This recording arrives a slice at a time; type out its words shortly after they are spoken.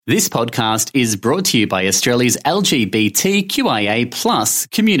This podcast is brought to you by Australia's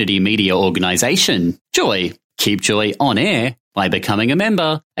LGBTQIA+ community media organisation, Joy. Keep Joy on air by becoming a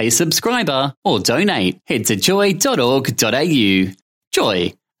member, a subscriber, or donate. Head to joy.org.au.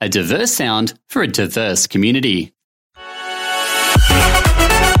 Joy, a diverse sound for a diverse community.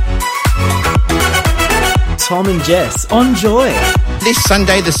 Tom and Jess on Joy. This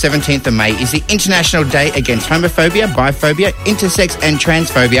Sunday, the 17th of May, is the International Day Against Homophobia, Biphobia, Intersex and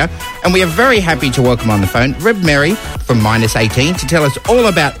Transphobia, and we are very happy to welcome on the phone Reb Mary from Minus 18 to tell us all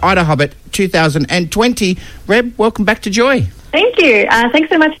about Ida Hobbit 2020. Reb, welcome back to Joy. Thank you. Thanks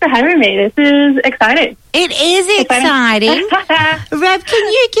so much for having me. This is exciting. It is exciting. Reb,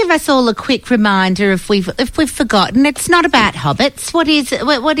 can you give us all a quick reminder if we've forgotten? It's not about hobbits. What is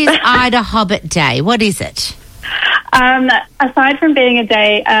Ida Hobbit Day? What is it? Aside from being a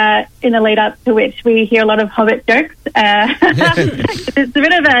day in the lead up to which we hear a lot of Hobbit jokes, it's a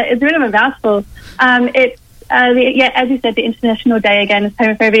bit of a mouthful. It's as you said, the International Day against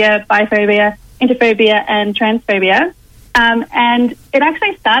homophobia, biphobia, interphobia, and transphobia. And it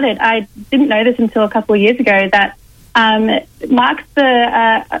actually started. I didn't know this until a couple of years ago. That marks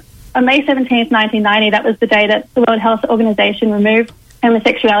the on May 17th, 1990. That was the day that the World Health Organization removed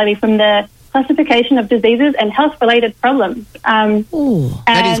homosexuality from the classification of diseases and health-related problems.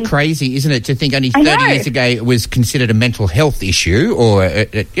 That is crazy, isn't it, to think only 30 years ago it was considered a mental health issue, or,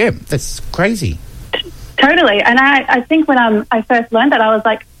 that's crazy. Totally, and I think when I first learned that, I was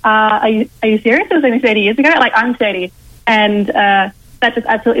like, are you serious? It was only 30 years ago? Like, I'm 30, and that just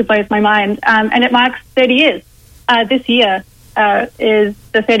absolutely blows my mind. And it marks 30 years. This year is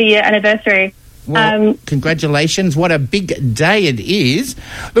the 30-year anniversary. Well, congratulations. What a big day it is.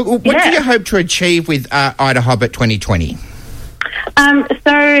 Look, what do you hope to achieve with Ida Hobbit 2020?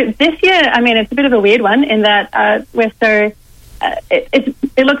 So this year, I mean, it's a bit of a weird one in that it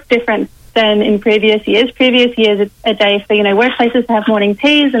looks different than in previous years. Previous years, it's a day for, workplaces to have morning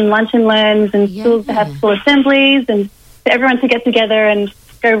teas and lunch and learns and schools to have school assemblies and for everyone to get together and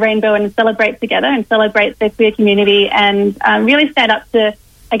go rainbow and celebrate together and celebrate the queer community and really stand up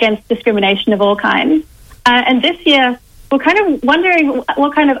against discrimination of all kinds. And this year, we're kind of wondering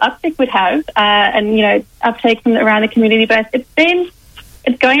what kind of uptick would have and uptake from around the community. But it's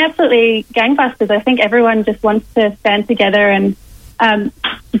going absolutely gangbusters. I think everyone just wants to stand together and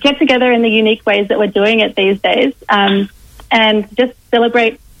get together in the unique ways that we're doing it these days and just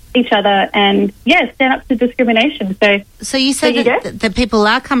celebrate each other and stand up to discrimination. So you said that people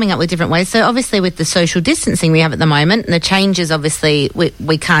are coming up with different ways. So obviously with the social distancing we have at the moment and the changes, obviously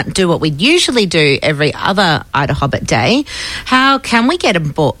we can't do what we usually do every other Ida Hobbit Day. How can we get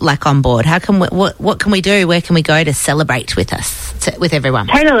on board? How can what can we do? Where can we go to celebrate with with everyone?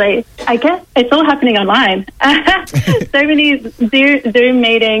 Totally. I guess it's all happening online. So many Zoom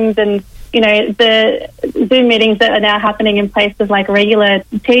meetings and the Zoom meetings that are now happening in places like regular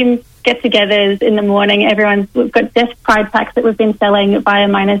team get-togethers in the morning. We've got desk pride packs that we've been selling via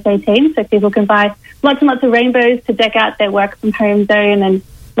Minus 18, so people can buy lots and lots of rainbows to deck out their work from home zone. And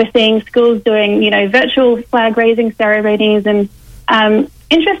we're seeing schools doing, virtual flag-raising ceremonies. And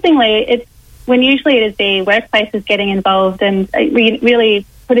interestingly, it's when usually it is the workplaces getting involved and really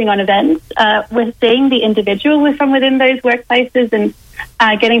putting on events. We're seeing the individual from within those workplaces and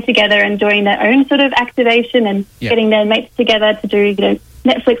getting together and doing their own sort of activation and getting their mates together to do,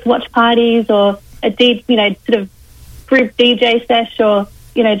 Netflix watch parties or a sort of group DJ sesh or,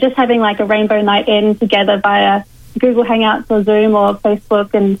 just having like a rainbow night in together via Google Hangouts or Zoom or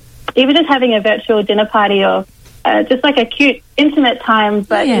Facebook, and even just having a virtual dinner party or just like a cute, intimate time,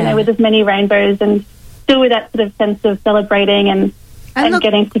 but, with as many rainbows and still with that sort of sense of celebrating and look,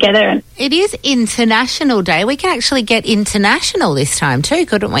 getting together. It is International Day. We can actually get international this time too,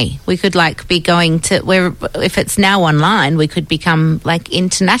 couldn't we? We could be going to if it's now online, we could become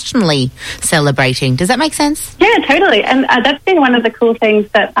internationally celebrating. Does that make sense? Yeah, totally. And that's been one of the cool things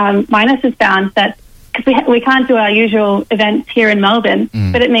that Minus has found, that because we can't do our usual events here in Melbourne,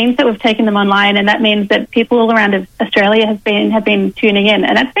 but it means that we've taken them online, and that means that people all around Australia have been tuning in,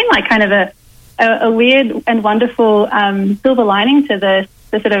 and that's been kind of a weird and wonderful silver lining to the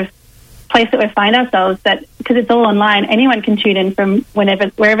sort of place that we find ourselves, that because it's all online, anyone can tune in from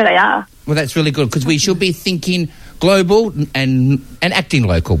wherever they are. Well, that's really good, because we should be thinking global and acting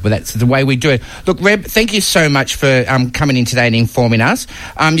local, but that's the way we do it. Look, Reb, thank you so much for coming in today and informing us.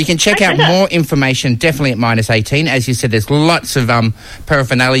 You can check out more information definitely at Minus 18. As you said, there's lots of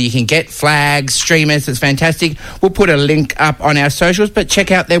paraphernalia you can get, flags, streamers. It's fantastic. We'll put a link up on our socials, but check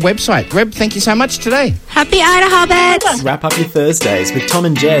out their website. Reb, thank you so much today. Happy Ida Hobbit! Wrap up your Thursdays with Tom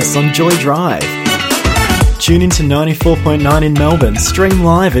and Jess on Joy Drive. Tune into 94.9 in Melbourne, stream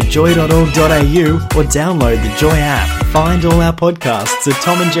live at joy.org.au or download the Joy app. Find all our podcasts at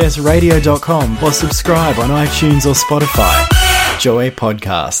tomandjessradio.com or subscribe on iTunes or Spotify. Joy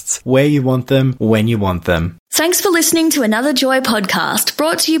Podcasts, where you want them, when you want them. Thanks for listening to another Joy podcast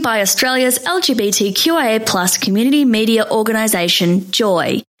brought to you by Australia's LGBTQIA+ community media organisation,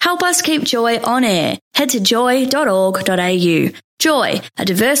 Joy. Help us keep Joy on air. Head to joy.org.au. Joy, a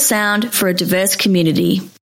diverse sound for a diverse community.